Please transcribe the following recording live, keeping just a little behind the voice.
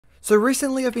So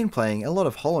recently I've been playing a lot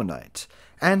of Hollow Knight,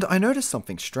 and I noticed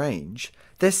something strange.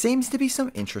 There seems to be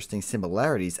some interesting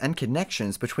similarities and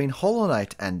connections between Hollow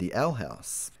Knight and the Owl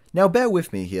House. Now bear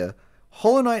with me here,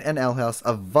 Hollow Knight and Owl House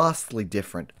are vastly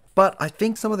different, but I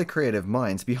think some of the creative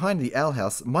minds behind the Owl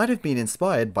House might have been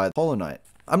inspired by Hollow Knight.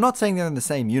 I'm not saying they're in the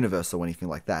same universe or anything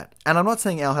like that, and I'm not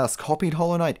saying Owl House copied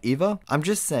Hollow Knight either, I'm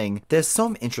just saying there's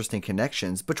some interesting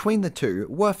connections between the two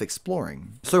worth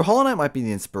exploring. So Hollow Knight might be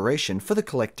the inspiration for the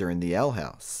Collector in the Owl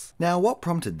House. Now what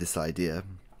prompted this idea?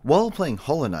 While playing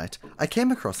Hollow Knight, I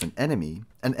came across an enemy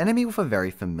with a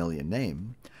very familiar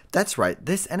name. That's right,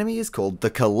 this enemy is called the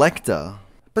Collector.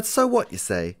 But so what, you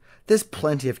say? There's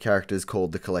plenty of characters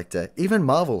called the Collector, even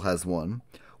Marvel has one.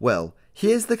 Well,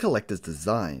 here's the Collector's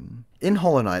design. In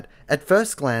Hollow Knight, at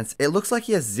first glance, it looks like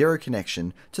he has zero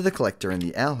connection to the Collector in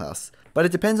the Owl House, but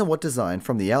it depends on what design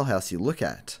from the Owl House you look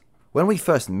at. When we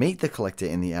first meet the Collector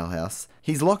in the Owl House,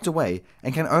 he's locked away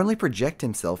and can only project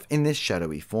himself in this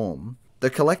shadowy form. The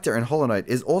Collector in Hollow Knight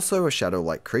is also a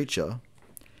shadow-like creature.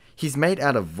 He's made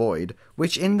out of void,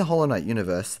 which in the Hollow Knight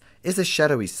universe is a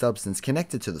shadowy substance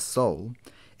connected to the soul.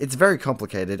 It's very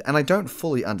complicated and I don't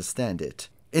fully understand it.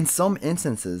 In some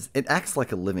instances, it acts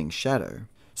like a living shadow.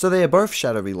 So they are both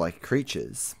shadowy-like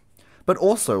creatures. But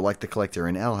also, like the Collector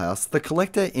in Owl House, the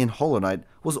Collector in Hollow Knight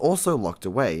was also locked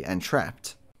away and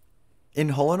trapped. In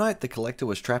Hollow Knight, the Collector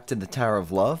was trapped in the Tower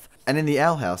of Love, and in the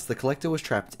Owl House, the Collector was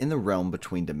trapped in the realm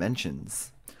between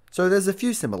dimensions. So there's a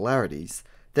few similarities.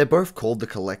 They're both called the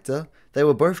Collector, they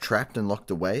were both trapped and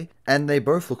locked away, and they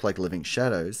both look like living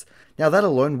shadows. Now that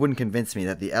alone wouldn't convince me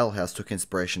that the Owl House took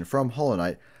inspiration from Hollow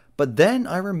Knight, but then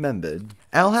I remembered,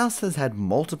 Owl House has had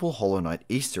multiple Hollow Knight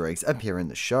Easter eggs appear in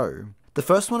the show. The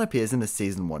first one appears in the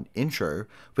Season 1 intro.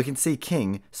 We can see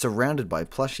King surrounded by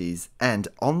plushies, and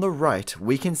on the right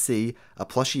we can see a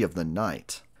plushie of the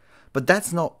Knight. But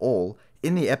that's not all.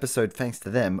 In the episode Thanks to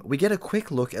Them, we get a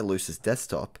quick look at Luce's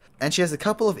desktop, and she has a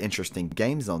couple of interesting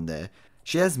games on there.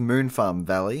 She has Moonfarm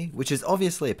Valley, which is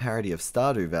obviously a parody of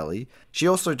Stardew Valley. She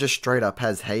also just straight up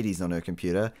has Hades on her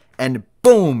computer, and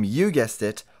boom, you guessed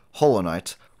it, Hollow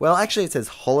Knight. Well, actually it says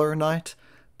Hollow Knight,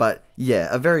 but yeah,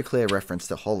 a very clear reference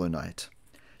to Hollow Knight.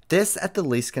 This at the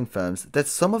least confirms that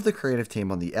some of the creative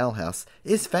team on the Owl House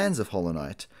is fans of Hollow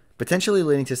Knight, potentially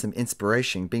leading to some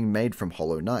inspiration being made from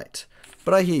Hollow Knight.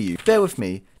 But I hear you, bear with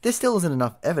me, there still isn't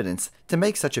enough evidence to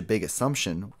make such a big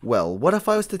assumption. Well, what if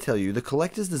I was to tell you the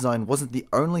Collector's design wasn't the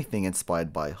only thing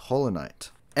inspired by Hollow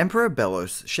Knight? Emperor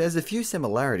Bellos shares a few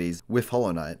similarities with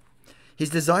Hollow Knight.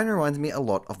 His design reminds me a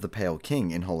lot of the Pale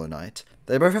King in Hollow Knight.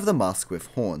 They both have the mask with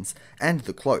horns, and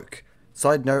the cloak.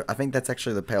 Side note, I think that's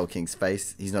actually the Pale King's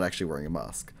face, he's not actually wearing a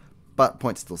mask. But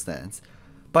point still stands.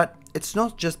 But it's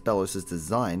not just Bellos'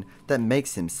 design that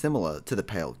makes him similar to the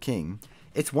Pale King,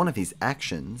 it's one of his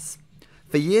actions.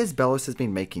 For years Bellos has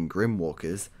been making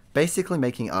Grimwalkers, basically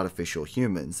making artificial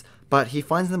humans, but he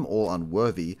finds them all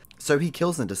unworthy, so he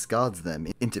kills and discards them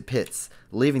into pits,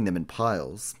 leaving them in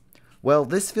piles. Well,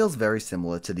 this feels very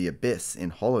similar to the Abyss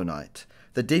in Hollow Knight,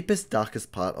 the deepest,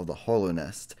 darkest part of the Hollow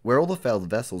Nest, where all the failed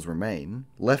vessels remain,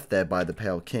 left there by the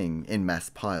Pale King in mass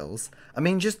piles. I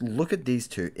mean, just look at these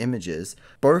two images.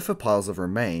 Both are piles of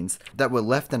remains that were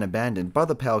left and abandoned by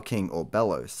the Pale King or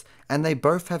Bellos, and they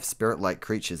both have spirit-like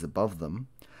creatures above them.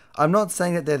 I'm not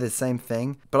saying that they're the same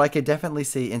thing, but I could definitely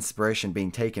see inspiration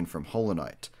being taken from Hollow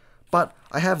Knight. But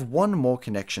I have one more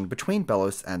connection between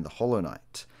Bellos and the Hollow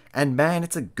Knight. And man,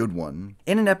 it's a good one.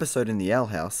 In an episode in the Owl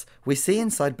House, we see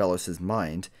inside Bellos'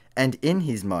 mind, and in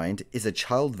his mind is a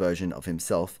child version of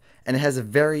himself, and it has a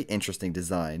very interesting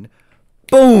design.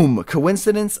 Boom!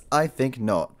 Coincidence? I think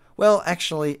not. Well,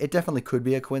 actually, it definitely could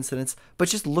be a coincidence, but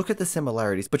just look at the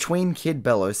similarities between Kid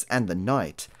Bellos and the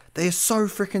Knight. They are so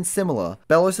freaking similar.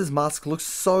 Bellos' mask looks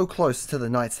so close to the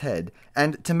Knight's head,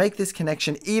 and to make this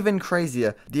connection even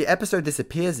crazier, the episode this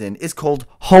appears in is called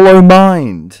Hollow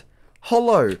Mind.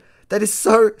 Hollow! That is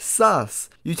so sus!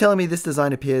 You telling me this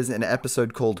design appears in an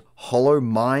episode called Hollow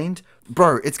Mind?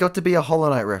 Bro, it's got to be a Hollow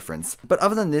Knight reference. But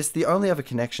other than this, the only other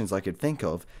connections I could think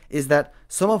of is that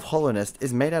some of Hollow Nest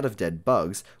is made out of dead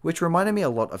bugs, which reminded me a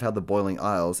lot of how the Boiling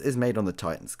Isles is made on the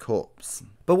Titan's corpse.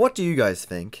 But what do you guys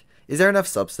think? Is there enough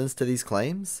substance to these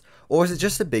claims? Or is it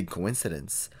just a big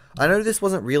coincidence? I know this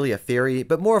wasn't really a theory,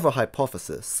 but more of a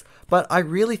hypothesis. But I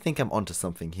really think I'm onto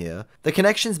something here. The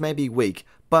connections may be weak,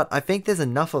 but I think there's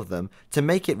enough of them to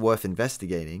make it worth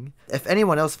investigating. If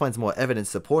anyone else finds more evidence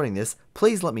supporting this,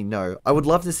 please let me know. I would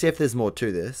love to see if there's more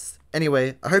to this.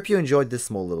 Anyway, I hope you enjoyed this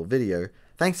small little video.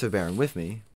 Thanks for bearing with me.